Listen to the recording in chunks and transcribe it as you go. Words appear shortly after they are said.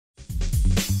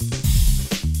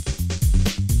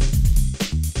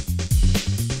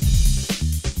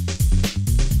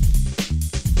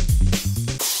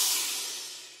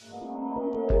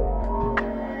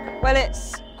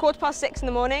6:15 in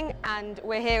the morning and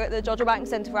we're here at the Jodrell Bank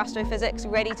Centre for Astrophysics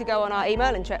ready to go on our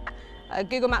e-MERLIN trip.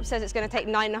 Google Maps says it's going to take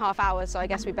 9.5 hours, so I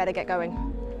guess we better get going.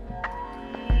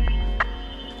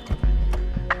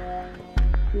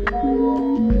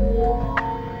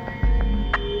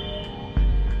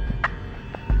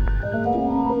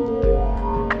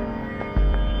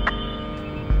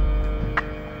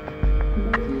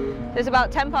 It's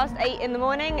about 8:10 in the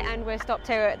morning and we're stopped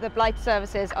here at the Blighter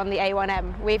services on the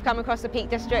A1M. We've come across the Peak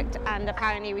District and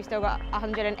apparently we've still got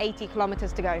 180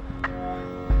 kilometres to go.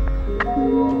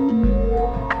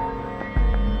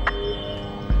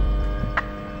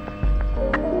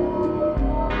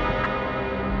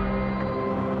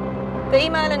 The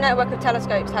e-MERLIN network of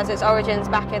telescopes has its origins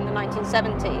back in the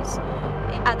 1970s.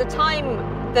 At the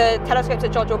time, the telescopes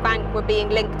at Jodrell Bank were being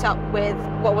linked up with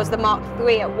what was the Mark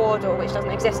III at Wardour, which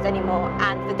doesn't exist anymore,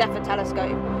 and the DEFA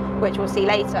telescope, which we'll see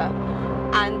later.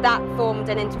 And that formed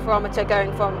an interferometer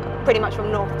going pretty much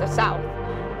from north to south,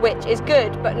 which is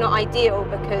good but not ideal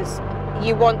because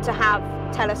you want to have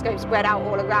telescopes spread out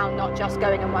all around, not just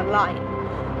going in one line.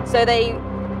 So they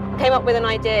came up with an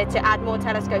idea to add more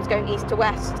telescopes going east to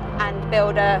west and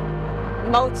build a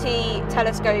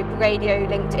multi-telescope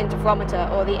radio-linked interferometer,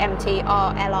 or the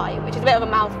MTRLI, which is a bit of a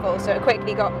mouthful, so it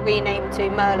quickly got renamed to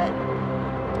MERLIN.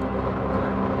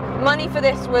 Money for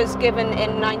this was given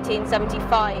in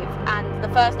 1975, and the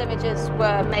first images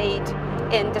were made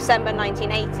in December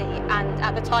 1980, and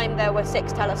at the time there were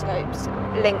 6 telescopes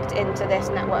linked into this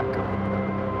network.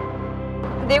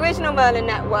 The original MERLIN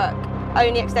network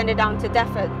only extended down to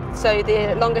DEFA, so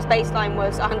the longest baseline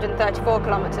was 134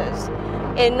 kilometres.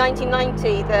 In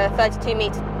 1990, the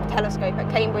 32-metre telescope at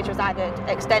Cambridge was added,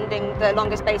 extending the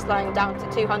longest baseline down to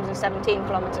 217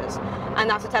 kilometres, and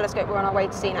that's a telescope we're on our way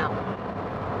to see now.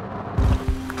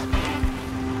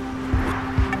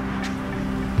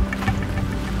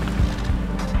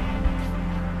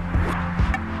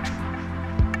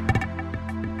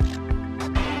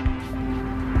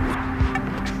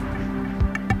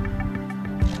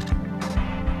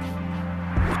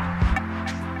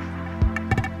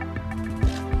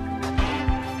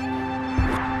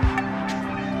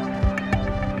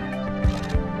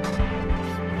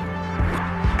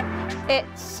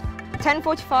 It's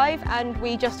 10:45 and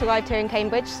we just arrived here in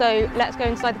Cambridge, so let's go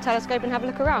inside the telescope and have a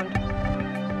look around.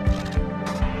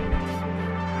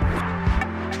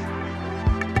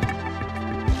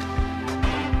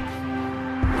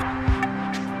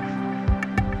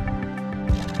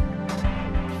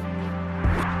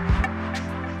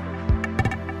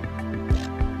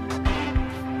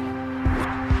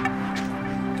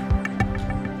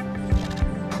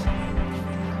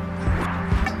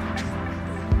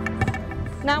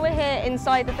 Now we're here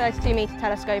inside the 32-metre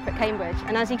telescope at Cambridge,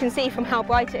 and as you can see from how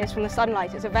bright it is from the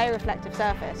sunlight, it's a very reflective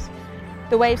surface.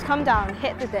 The waves come down,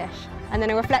 hit the dish, and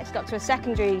then are reflected up to a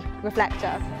secondary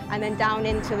reflector, and then down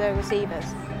into the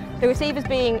receivers. The receivers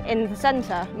being in the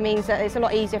centre means that it's a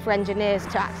lot easier for engineers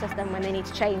to access them when they need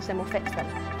to change them or fix them.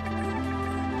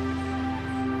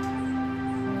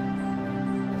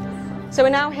 So we're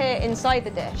now here inside the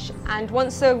dish, and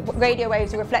once the radio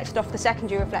waves are reflected off the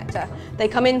secondary reflector, they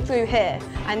come in through here,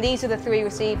 and these are the 3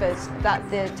 receivers that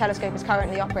the telescope is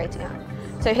currently operating at.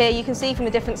 So here you can see from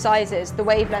the different sizes the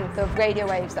wavelength of radio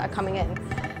waves that are coming in.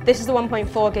 This is the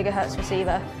 1.4 gigahertz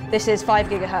receiver, this is 5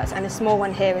 gigahertz, and the small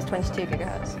one here is 22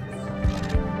 gigahertz.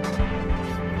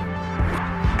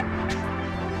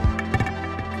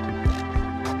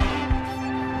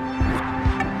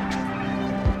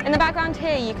 In the background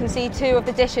here you can see 2 of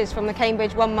the dishes from the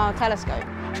Cambridge 1 mile telescope.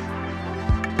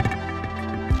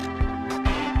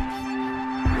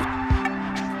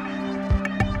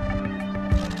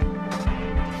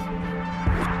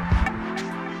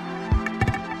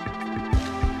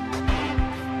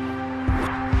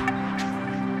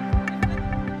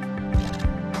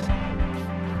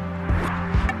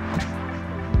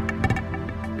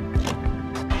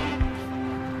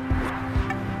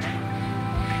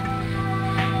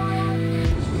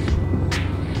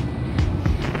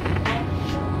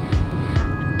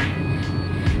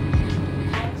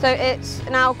 So it's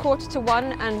now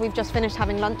 1:45 and we've just finished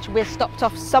having lunch. We're stopped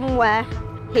off somewhere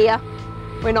here,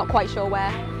 we're not quite sure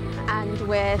where, and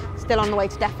we're still on the way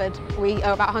to Deptford. We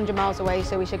are about 100 miles away,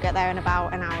 so we should get there in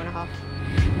about an hour and a half.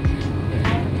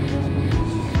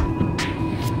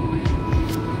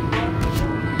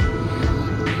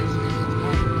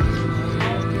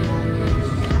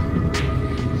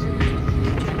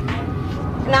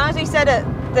 Now, as we said at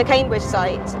the Cambridge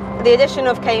site, the addition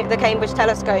of the Cambridge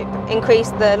telescope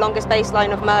increased the longest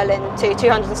baseline of MERLIN to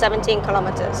 217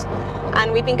 kilometres.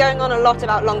 And we've been going on a lot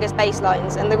about longest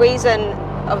baselines, and the reason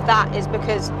of that is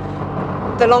because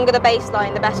The longer the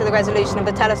baseline, the better the resolution of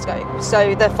the telescope,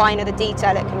 so the finer the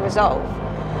detail it can resolve.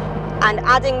 And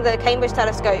adding the Cambridge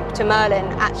telescope to MERLIN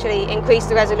actually increased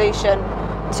the resolution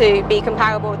to be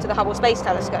comparable to the Hubble Space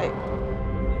Telescope.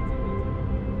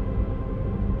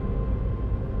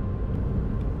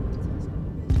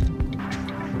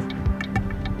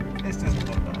 This doesn't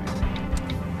look bad.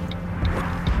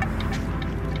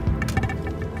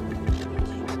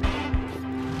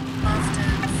 After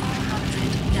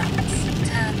 400 yards,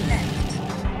 turn left.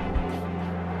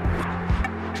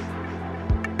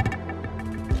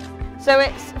 So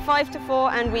it's 5 to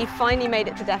 4 and we finally made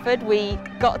it to Deptford. We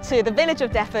got to the village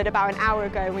of Deptford about an hour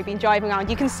ago and we've been driving around.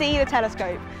 You can see the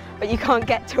telescope, but you can't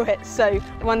get to it. So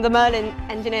one of the MERLIN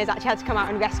engineers actually had to come out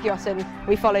and rescue us and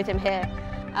we followed him here.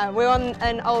 We're on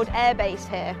an old air base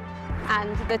here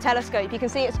and the telescope, you can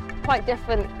see it's quite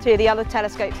different to the other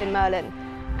telescopes in MERLIN.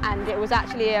 And it was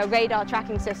actually a radar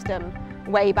tracking system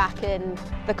way back in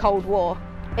the Cold War.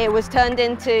 It was turned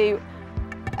into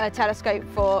a telescope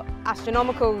for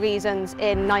astronomical reasons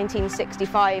in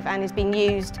 1965 and has been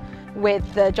used with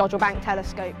the Jodrell Bank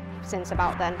Telescope since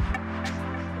about then.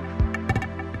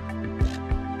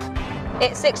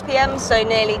 It's 6 p.m, so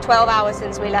nearly 12 hours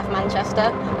since we left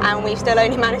Manchester, and we've still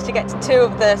only managed to get to 2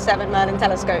 of the 7 MERLIN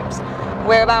telescopes.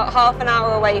 We're about half an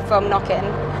hour away from Knockin,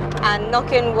 and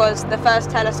Knockin was the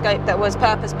first telescope that was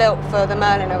purpose-built for the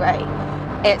MERLIN array.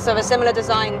 It's of a similar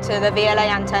design to the VLA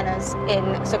antennas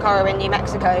in Socorro in New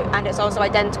Mexico, and it's also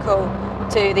identical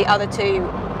to the other 2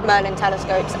 MERLIN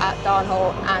telescopes at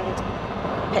Darnhall and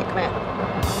Pickmere.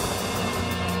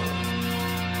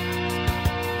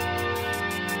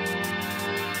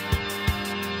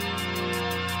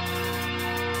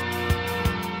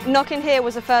 Knockin here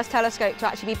was the first telescope to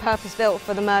actually be purpose-built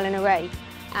for the MERLIN array,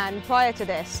 and prior to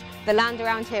this, the land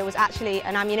around here was actually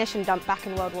an ammunition dump back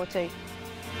in World War II.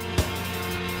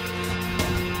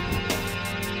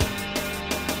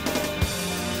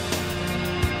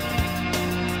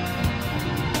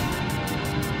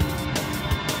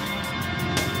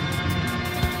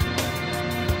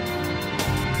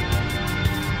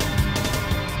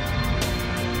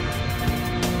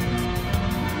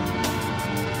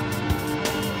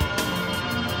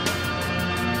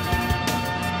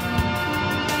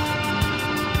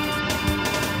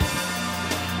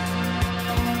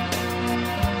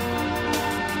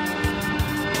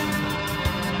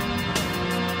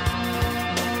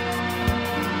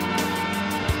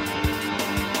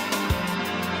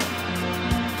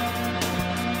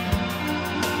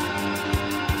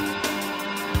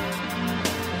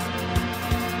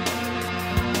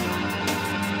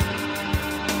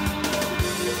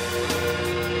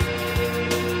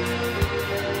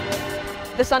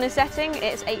 The sun is setting,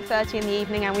 it's 8:30 in the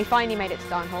evening and we finally made it to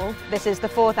Darnhall. This is the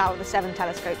 4th out of the 7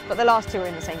 telescopes, but the last 2 are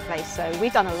in the same place, so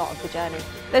we've done a lot of the journey.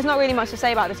 There's not really much to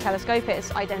say about this telescope,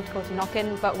 it's identical to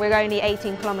Knockin, but we're only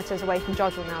 18 kilometres away from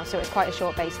Jodrell now, so it's quite a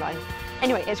short baseline.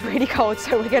 Anyway, it's really cold,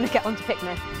 so we're going to get on to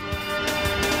Pickmere.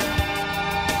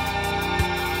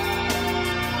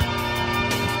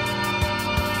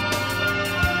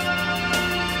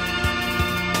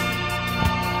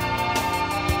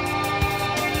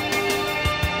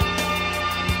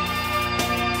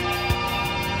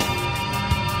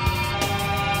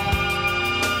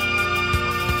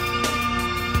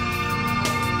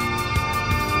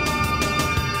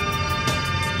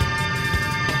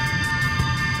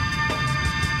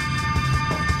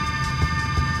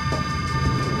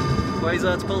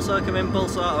 Quasar to Pulsar, come in,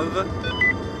 Pulsar, over.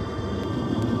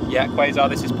 Yeah, Quasar,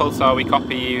 this is Pulsar, we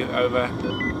copy you, over.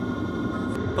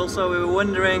 Pulsar, we were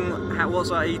wondering,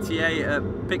 what's our ETA at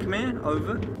Pickmere,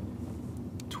 over?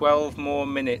 12 more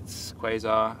minutes,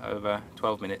 Quasar, over,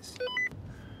 12 minutes.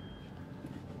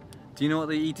 Do you know what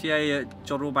the ETA at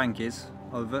Jodrell Bank is,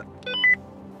 over?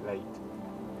 Late.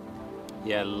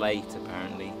 Yeah, late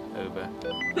apparently, over.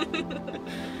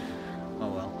 Oh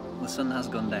well, the sun has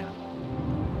gone down.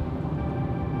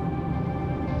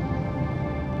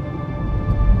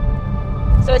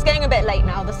 So it's getting a bit late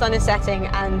now, the sun is setting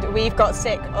and we've got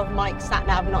sick of Mike's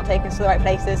sat-nav not taking us to the right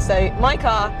places. So my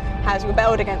car has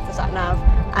rebelled against the sat-nav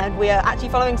and we are actually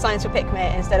following signs for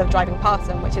Pickmere instead of driving past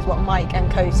them, which is what Mike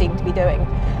and co seem to be doing.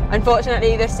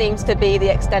 Unfortunately, this seems to be the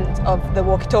extent of the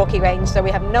walkie-talkie range, so we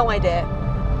have no idea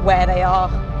where they are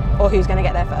or who's going to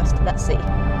get there first. Let's see.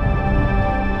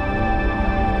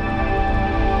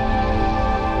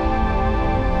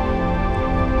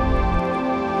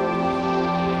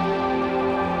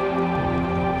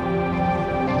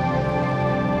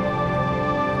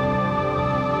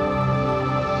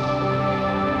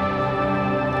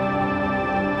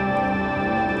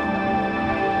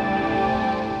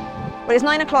 Well, it's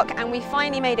 9 o'clock and we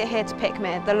finally made it here to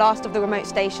Pickmere, the last of the remote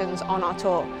stations on our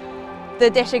tour. The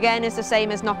dish again is the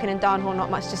same as Knockin and Darnhall,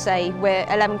 not much to say. We're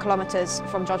 11 kilometres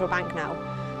from Jodrell Bank now.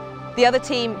 The other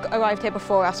team arrived here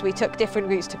before us. We took different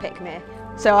routes to Pickmere.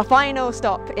 So our final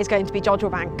stop is going to be Jodrell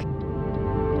Bank.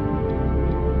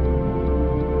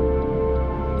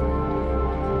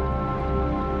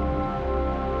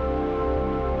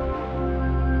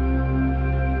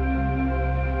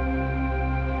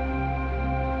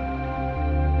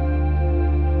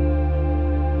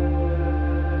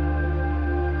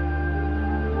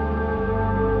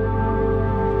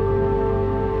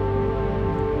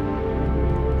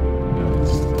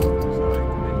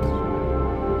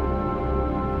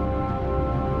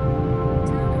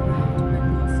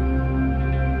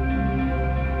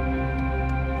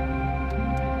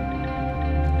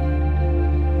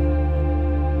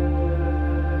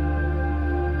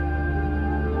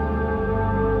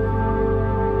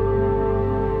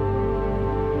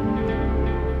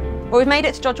 Well, we've made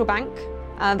it to Jodrell Bank.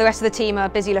 The rest of the team are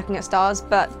busy looking at stars,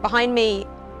 but behind me,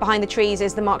 behind the trees,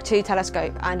 is the Mark II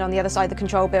telescope, and on the other side the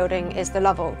control building is the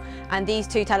Lovell. And these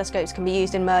two telescopes can be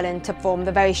used in Merlin to form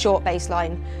the very short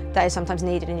baseline that is sometimes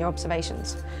needed in your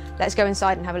observations. Let's go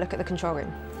inside and have a look at the control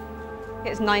room.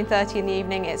 It's 9:30 in the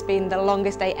evening. It's been the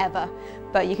longest day ever,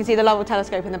 but you can see the Lovell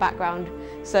telescope in the background.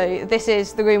 So this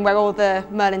is the room where all the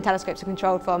Merlin telescopes are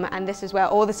controlled from, and this is where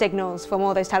all the signals from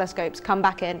all those telescopes come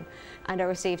back in and are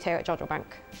received here at Jodrell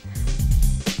Bank.